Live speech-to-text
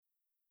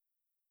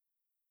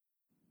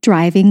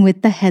Driving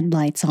with the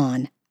Headlights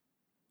On.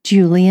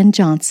 Julian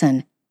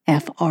Johnson,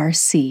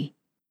 FRC.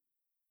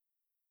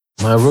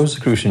 My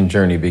Rosicrucian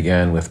journey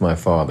began with my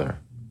father.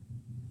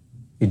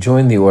 He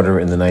joined the order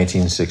in the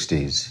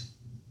 1960s,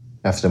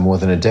 after more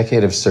than a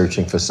decade of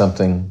searching for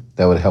something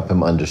that would help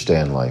him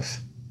understand life.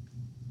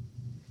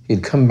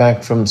 He'd come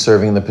back from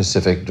serving in the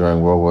Pacific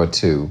during World War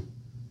II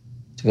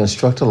to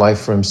construct a life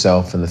for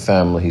himself and the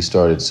family he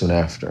started soon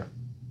after.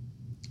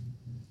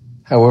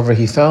 However,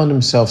 he found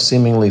himself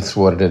seemingly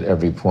thwarted at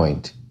every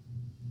point,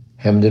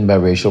 hemmed in by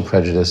racial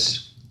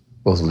prejudice,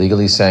 both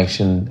legally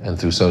sanctioned and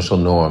through social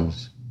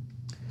norms,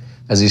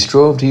 as he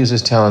strove to use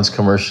his talents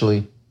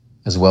commercially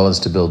as well as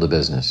to build a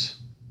business.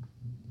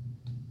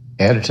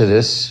 Added to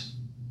this,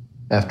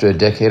 after a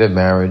decade of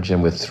marriage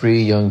and with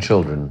 3 young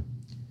children,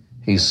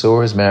 he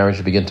saw his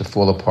marriage begin to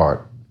fall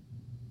apart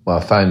while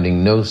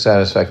finding no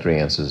satisfactory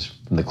answers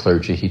from the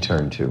clergy he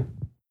turned to.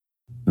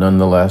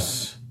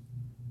 Nonetheless,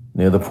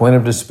 near the point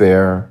of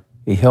despair,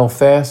 he held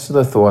fast to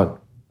the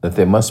thought that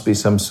there must be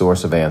some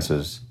source of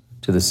answers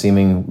to the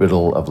seeming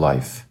riddle of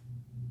life.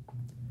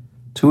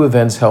 2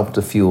 events helped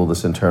to fuel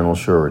this internal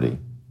surety.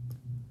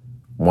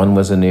 One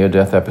was a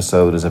near-death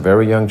episode as a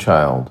very young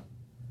child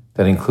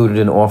that included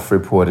an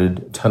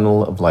oft-reported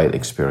tunnel of light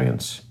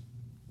experience.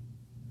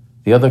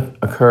 The other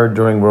occurred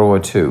during World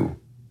War II.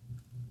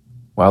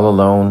 While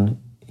alone,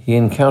 he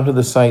encountered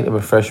the sight of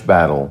a fresh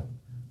battle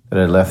that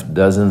had left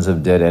dozens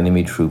of dead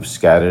enemy troops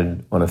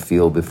scattered on a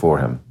field before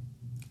him.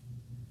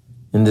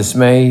 In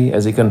dismay,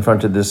 as he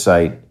confronted this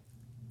sight,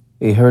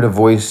 he heard a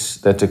voice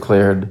that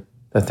declared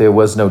that there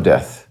was no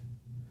death,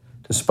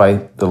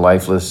 despite the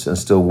lifeless and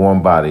still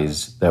warm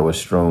bodies that were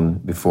strewn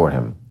before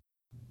him.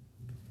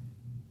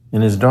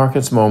 In his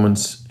darkest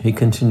moments, he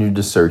continued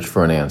to search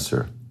for an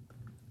answer.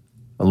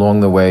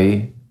 Along the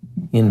way,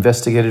 he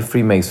investigated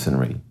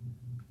Freemasonry,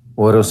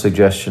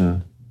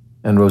 autosuggestion,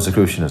 and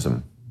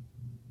Rosicrucianism.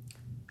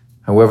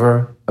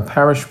 However, a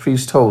parish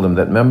priest told him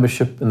that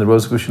membership in the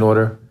Rosicrucian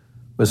order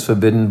was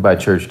forbidden by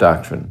church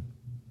doctrine.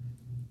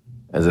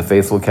 As a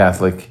faithful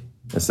Catholic,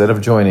 instead of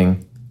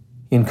joining,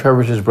 he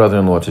encouraged his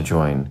brother-in-law to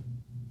join,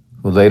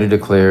 who later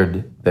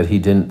declared that he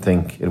didn't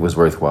think it was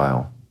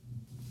worthwhile.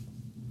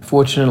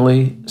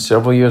 Fortunately,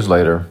 several years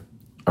later,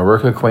 a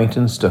work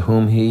acquaintance to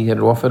whom he had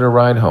offered a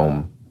ride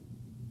home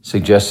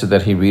suggested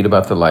that he read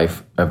about the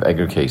life of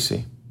Edgar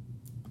Cayce.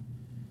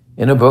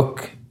 In a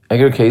book,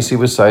 Edgar Cayce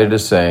was cited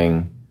as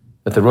saying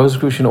that the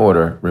Rosicrucian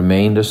order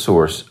remained a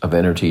source of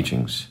inner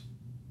teachings.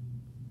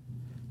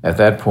 At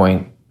that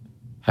point,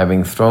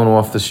 having thrown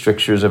off the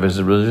strictures of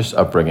his religious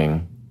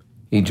upbringing,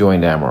 he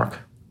joined AMORC.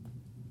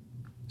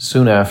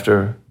 Soon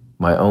after,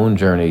 my own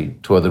journey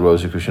toward the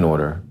Rosicrucian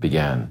order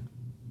began.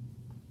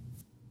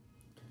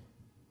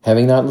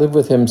 Having not lived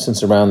with him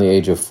since around the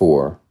age of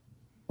 4,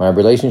 my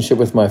relationship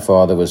with my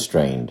father was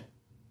strained.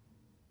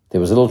 There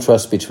was little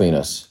trust between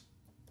us.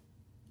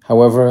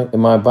 However,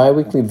 in my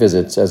bi-weekly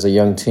visits as a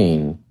young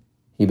teen,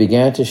 he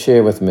began to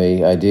share with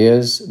me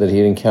ideas that he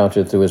had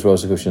encountered through his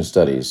Rosicrucian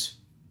studies.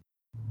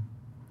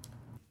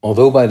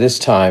 Although by this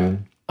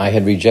time I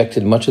had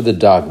rejected much of the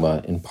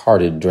dogma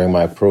imparted during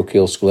my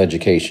parochial school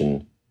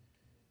education,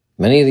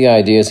 many of the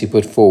ideas he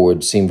put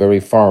forward seemed very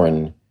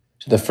foreign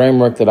to the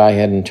framework that I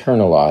had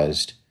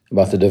internalized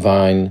about the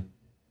divine,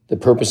 the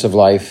purpose of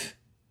life,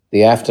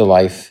 the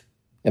afterlife,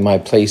 and my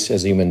place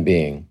as a human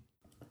being.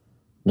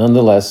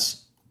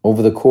 Nonetheless,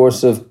 over the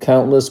course of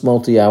countless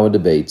multi-hour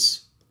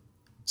debates,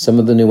 some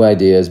of the new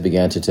ideas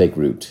began to take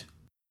root.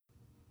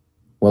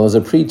 While as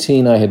a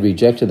preteen I had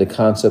rejected the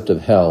concept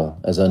of hell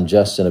as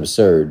unjust and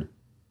absurd,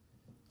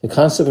 the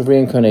concept of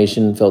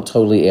reincarnation felt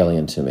totally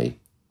alien to me.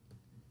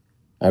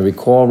 I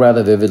recall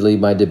rather vividly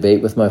my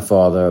debate with my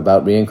father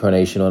about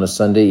reincarnation on a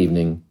Sunday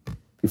evening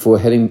before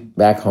heading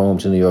back home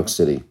to New York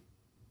City.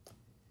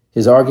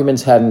 His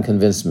arguments hadn't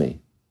convinced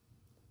me.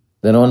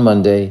 Then on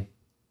Monday,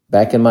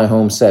 back in my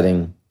home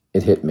setting,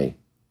 it hit me.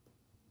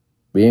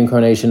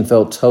 Reincarnation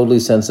felt totally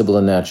sensible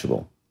and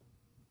natural.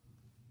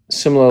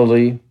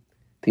 Similarly,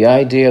 the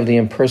idea of the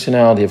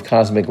impersonality of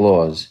cosmic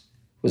laws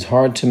was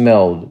hard to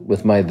meld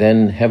with my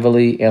then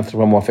heavily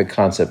anthropomorphic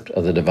concept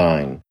of the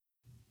divine.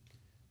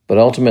 But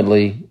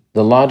ultimately,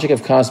 the logic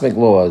of cosmic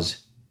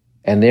laws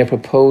and their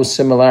proposed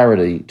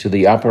similarity to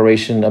the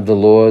operation of the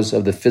laws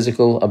of the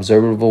physical,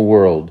 observable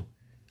world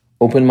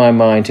opened my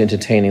mind to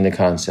entertaining the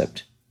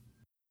concept.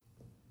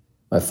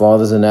 My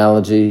father's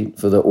analogy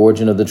for the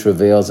origin of the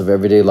travails of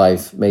everyday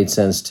life made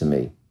sense to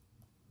me.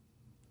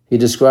 He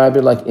described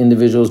it like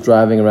individuals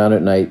driving around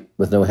at night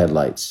with no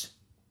headlights.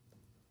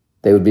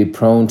 They would be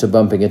prone to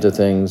bumping into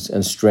things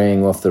and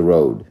straying off the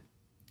road.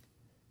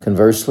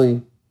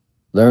 Conversely,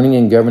 learning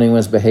and governing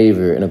one's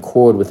behavior in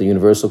accord with the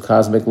universal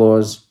cosmic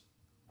laws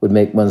would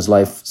make one's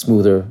life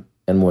smoother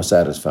and more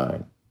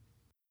satisfying.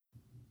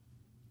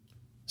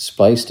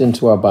 Spiced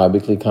into our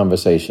bi-weekly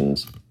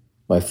conversations,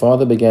 my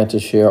father began to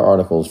share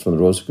articles from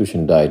the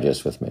Rosicrucian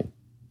Digest with me.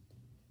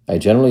 I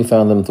generally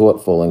found them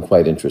thoughtful and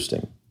quite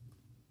interesting.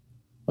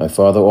 My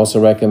father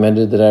also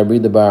recommended that I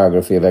read the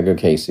biography of Edgar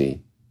Cayce,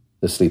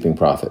 The Sleeping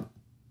Prophet.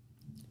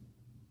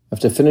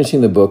 After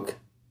finishing the book,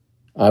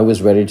 I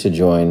was ready to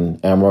join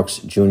AMORC's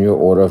Junior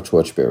Order of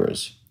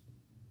Torchbearers,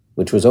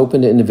 which was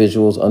open to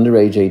individuals under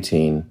age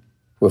 18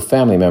 who were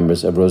family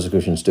members of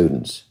Rosicrucian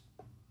students.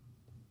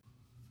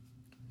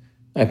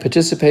 I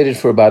participated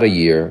for about a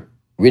year,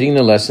 reading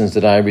the lessons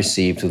that I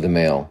received through the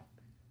mail.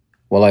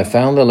 While I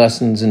found the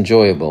lessons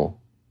enjoyable,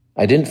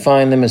 I didn't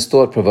find them as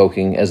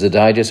thought-provoking as the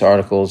digest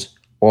articles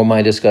or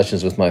my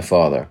discussions with my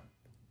father.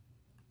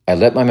 I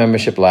let my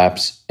membership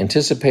lapse,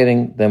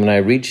 anticipating that when I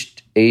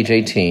reached age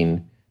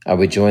 18, I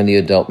would join the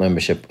adult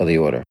membership of the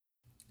order.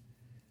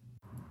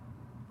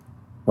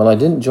 While I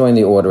didn't join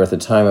the order at the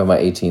time of my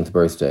 18th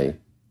birthday,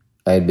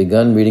 I had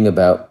begun reading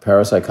about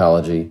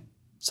parapsychology,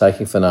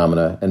 psychic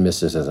phenomena, and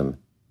mysticism,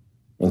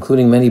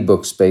 including many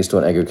books based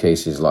on Edgar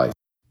Cayce's life.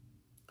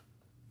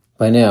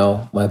 By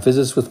now, my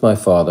visits with my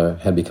father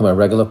had become a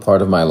regular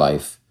part of my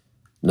life,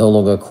 no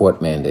longer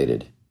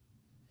court-mandated.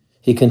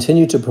 He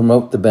continued to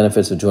promote the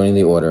benefits of joining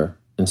the order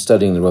and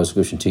studying the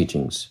Rosicrucian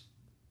teachings.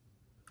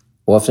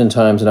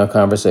 Oftentimes in our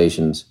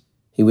conversations,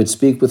 he would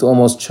speak with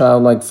almost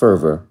childlike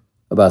fervor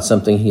about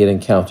something he had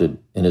encountered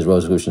in his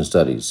Rosicrucian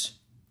studies.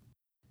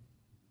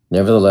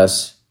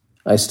 Nevertheless,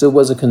 I still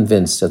wasn't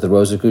convinced that the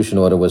Rosicrucian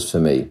order was for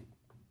me.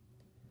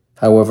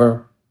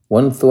 However,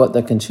 one thought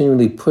that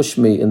continually pushed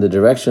me in the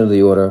direction of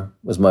the order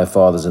was my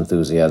father's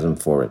enthusiasm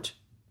for it.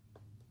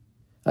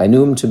 I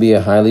knew him to be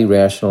a highly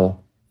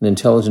rational and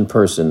intelligent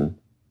person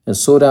and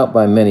sought out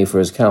by many for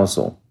his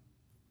counsel.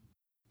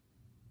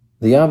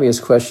 The obvious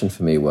question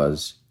for me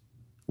was,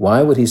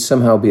 why would he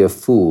somehow be a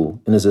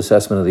fool in his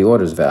assessment of the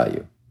order's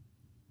value?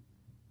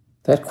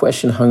 That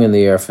question hung in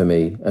the air for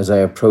me as I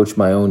approached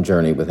my own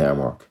journey with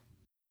AMORC.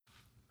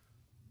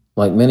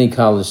 Like many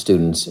college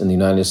students in the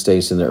United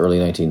States in the early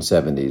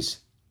 1970s,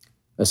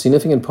 a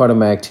significant part of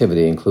my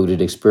activity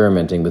included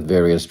experimenting with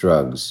various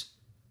drugs,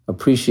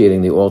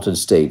 appreciating the altered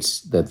states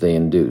that they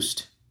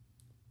induced.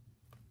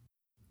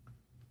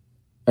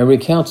 I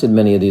recounted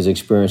many of these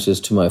experiences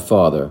to my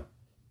father,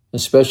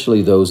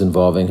 especially those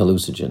involving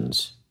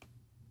hallucinogens.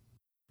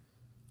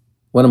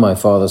 One of my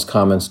father's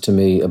comments to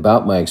me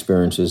about my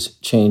experiences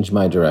changed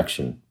my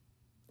direction.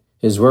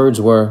 His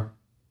words were,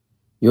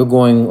 "You're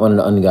going on an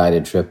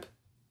unguided trip,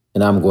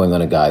 and I'm going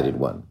on a guided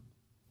one."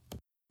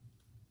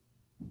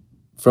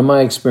 From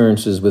my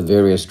experiences with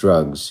various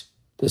drugs,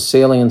 the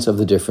salience of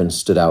the difference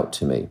stood out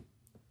to me.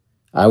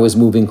 I was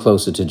moving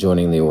closer to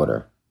joining the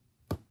order.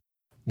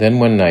 Then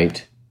one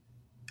night,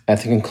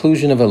 at the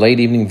conclusion of a late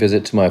evening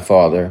visit to my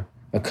father,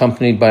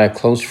 accompanied by a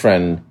close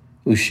friend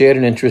who shared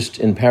an interest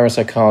in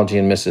parapsychology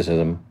and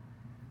mysticism,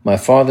 my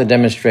father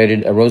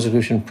demonstrated a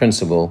Rosicrucian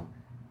principle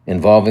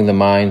involving the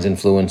mind's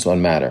influence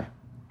on matter.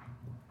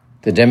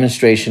 The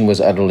demonstration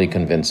was utterly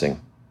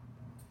convincing.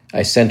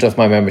 I sent off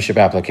my membership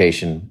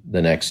application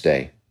the next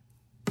day.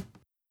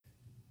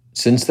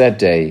 Since that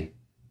day,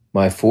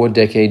 my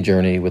 4-decade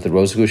journey with the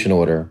Rosicrucian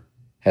order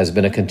has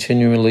been a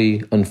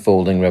continually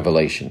unfolding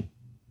revelation.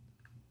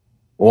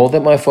 All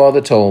that my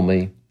father told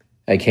me,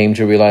 I came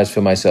to realize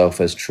for myself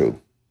as true.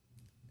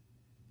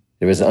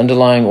 There is an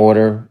underlying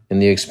order in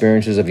the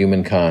experiences of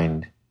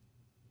humankind,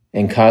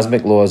 and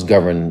cosmic laws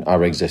govern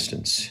our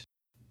existence.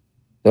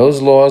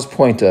 Those laws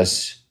point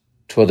us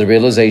toward the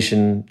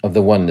realization of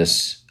the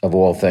oneness of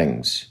all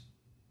things.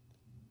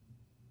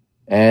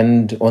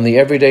 And on the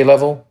everyday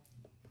level,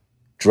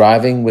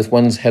 driving with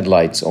one's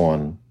headlights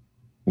on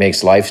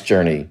makes life's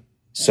journey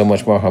so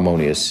much more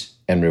harmonious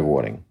and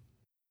rewarding.